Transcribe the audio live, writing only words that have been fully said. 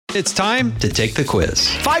It's time to take the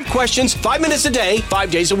quiz. 5 questions, 5 minutes a day,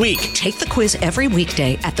 5 days a week. Take the quiz every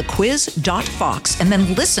weekday at thequiz.fox and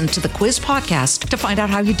then listen to the quiz podcast to find out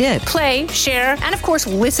how you did. Play, share, and of course,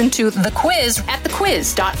 listen to The Quiz at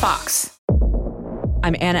thequiz.fox.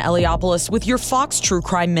 I'm Anna Eliopoulos with your Fox True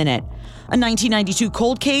Crime Minute. A 1992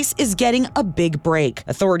 cold case is getting a big break.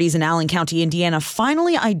 Authorities in Allen County, Indiana,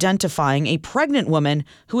 finally identifying a pregnant woman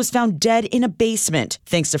who was found dead in a basement,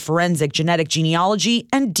 thanks to forensic genetic genealogy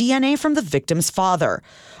and DNA from the victim's father.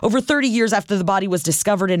 Over 30 years after the body was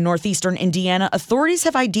discovered in northeastern Indiana, authorities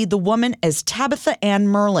have ID'd the woman as Tabitha Ann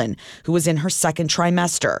Merlin, who was in her second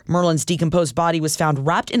trimester. Merlin's decomposed body was found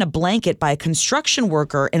wrapped in a blanket by a construction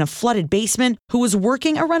worker in a flooded basement who was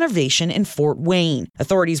working a renovation in Fort Wayne.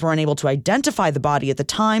 Authorities were unable to identify the body at the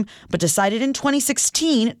time, but decided in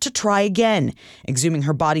 2016 to try again, exhuming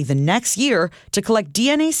her body the next year to collect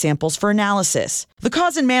DNA samples for analysis. The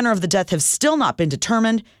cause and manner of the death have still not been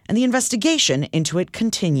determined, and the investigation into it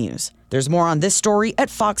continues. There's more on this story at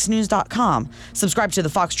foxnews.com. Subscribe to the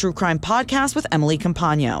Fox True Crime Podcast with Emily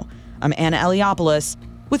Campagno. I'm Anna Eliopoulos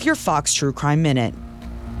with your Fox True Crime Minute.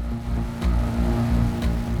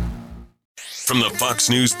 From the Fox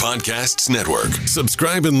News Podcasts Network,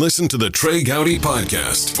 subscribe and listen to the Trey Gowdy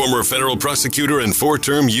Podcast. Former federal prosecutor and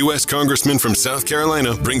 4-term U.S. Congressman from South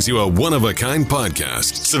Carolina brings you a one-of-a-kind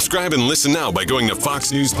podcast. Subscribe and listen now by going to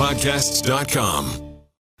foxnewspodcasts.com.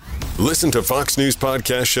 Listen to Fox News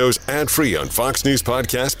Podcast shows ad-free on Fox News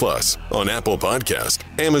Podcast Plus, on Apple Podcast,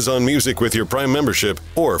 Amazon Music with your Prime membership,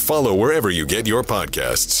 or follow wherever you get your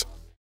podcasts.